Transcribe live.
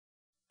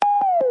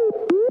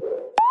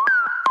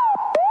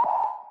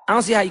I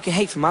don't see how you can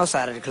hate from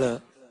outside of the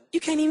club. You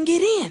can't even get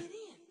in.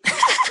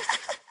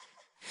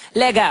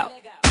 Leg out.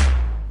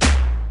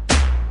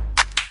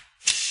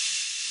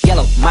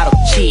 Yellow model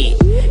chick,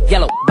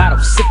 yellow bottle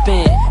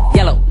sipping,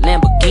 yellow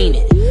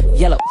Lamborghini,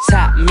 yellow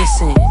top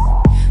missing.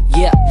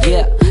 Yeah,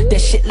 yeah, that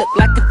shit look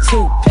like a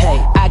toupee.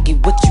 I get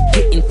what you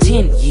get in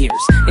 10 years,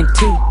 in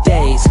 2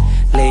 days.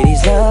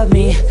 Ladies love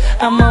me,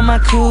 I'm on my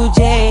cool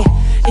J.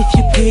 If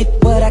you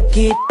get what I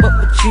get, what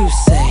would you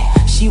say?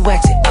 She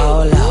wax it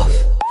all off,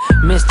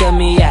 Mr.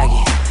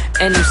 Miyagi.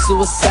 And them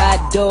suicide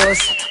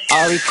doors,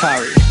 Ari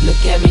Kari.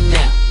 Look at me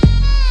now,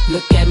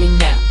 look at me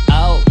now,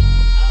 oh.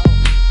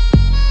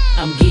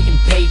 I'm getting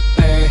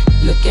paper,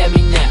 look at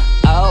me now,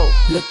 oh.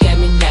 Look at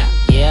me now,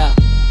 yeah.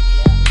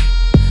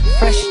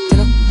 Fresh to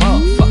the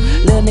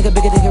motherfucker. Little nigga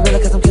bigger than gorilla,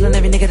 cause I'm killing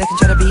every nigga that can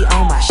try to be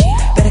on my shit.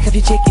 Better cuff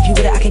your chick, if you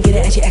with it I can get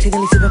it. And she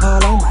accidentally slip and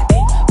fall on my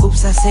dick.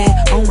 Oops, I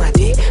said on my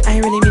dick. I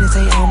ain't really mean to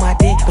say on my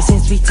dick, but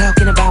since we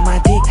talking about my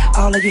dick,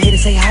 all of you here to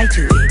say hi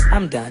to it.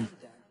 I'm done.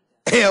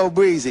 Hell,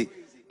 Breezy,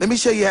 let me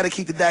show you how to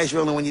keep the dice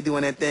rolling when you're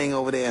doing that thing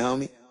over there,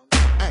 homie.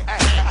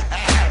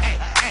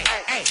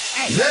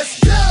 Let's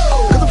go!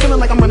 Cause I'm feeling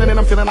like I'm running and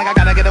I'm feeling like I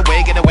gotta get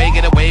away, get away,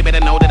 get away.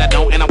 Better know that I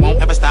don't and I won't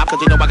ever stop, cause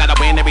you know I gotta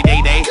win every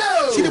day, day.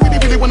 See, they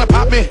really wanna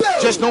pop me.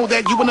 Just know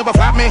that you will never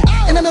flop me.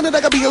 And I know that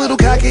I gotta be a little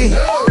cocky.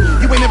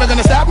 You ain't never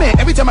gonna stop me.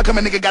 Every time I come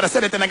a nigga gotta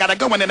set it, then I gotta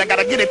go, and then I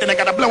gotta get it, then I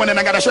gotta blow, and then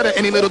I gotta shut it.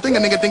 Any little thing a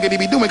nigga think that he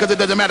be doing, cause it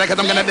doesn't matter, cause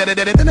I'm gonna dead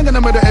it. Then I'm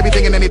gonna murder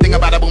everything and anything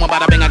about a boom,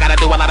 about a bing. I gotta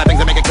do a lot of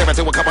things to make it clear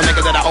to a couple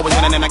niggas that I always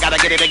win, and then I gotta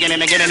get it again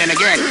and again and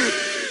again.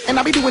 And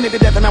I be doing it to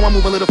death, and now I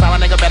move a little foul. A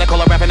nigga better call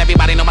a rap, and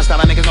everybody know my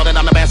style. And niggas know that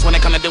I'm the best when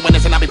it come to doing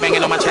this. And I be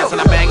banging on my chest, and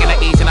I bang in the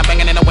east, and I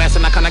banging in the west.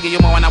 And I kinda give you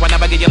more, and I would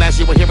never give you less.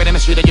 You will hear it in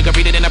the street, or you can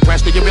read it in the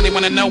press. Do you really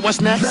wanna know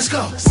what's next? Let's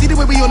go. See the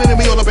way we on it, and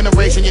we all up in the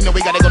race. And you know we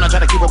gotta go now, try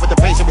to keep up with the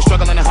pace. And we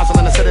struggling and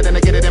hustling to set it and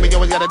to get it. And we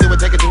always gotta do it,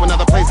 take it to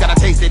another place. Gotta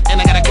taste it,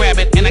 and I gotta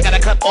grab it, and I gotta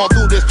cut all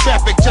through this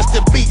traffic just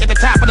to be at the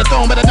top of the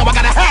throne. But I know I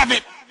gotta have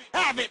it,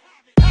 have it.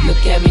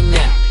 Look at me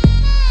now,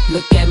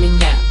 look at me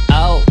now,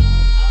 oh.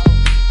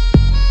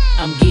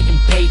 I'm getting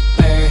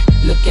paper,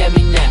 look at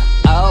me now,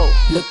 oh.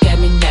 Look at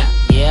me now,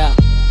 yeah.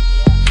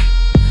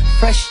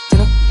 Fresh to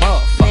the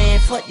motherfucker. Man,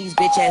 fuck these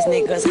bitch ass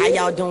niggas, how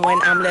y'all doing?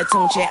 I'm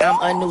Latunche, I'm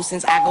a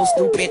nuisance. I go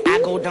stupid,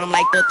 I go dumb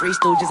like the Three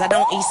Stooges. I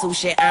don't eat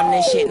sushi, I'm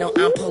the shit, no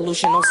I'm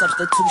pollution, no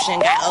substitution.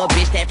 Got a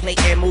bitch that play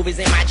air movies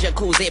in my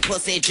jacuzzi,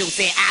 pussy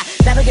juicy.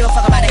 I don't give a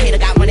fuck about a hater,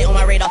 got money on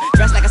my radar,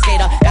 dressed like a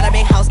skater. Got a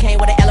big house, came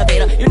with an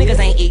elevator. You niggas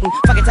ain't eating,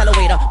 fucking tell a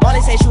waiter.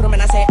 Marley say shoot him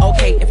and I say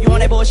okay. If you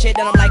on that bullshit,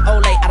 then I'm like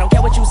Olay. I don't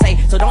care what you say,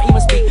 so don't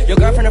even speak. Your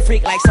girlfriend a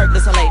freak like Cirque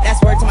du Soleil.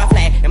 That's word to my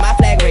flag, and my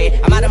flag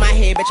red. I'm out of my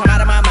head, bitch, I'm out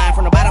of my mind.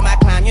 From the bottom I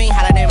climb, you ain't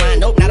hotter than mine.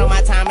 Nope, not on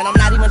my time, and I'm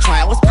not even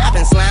trying. What's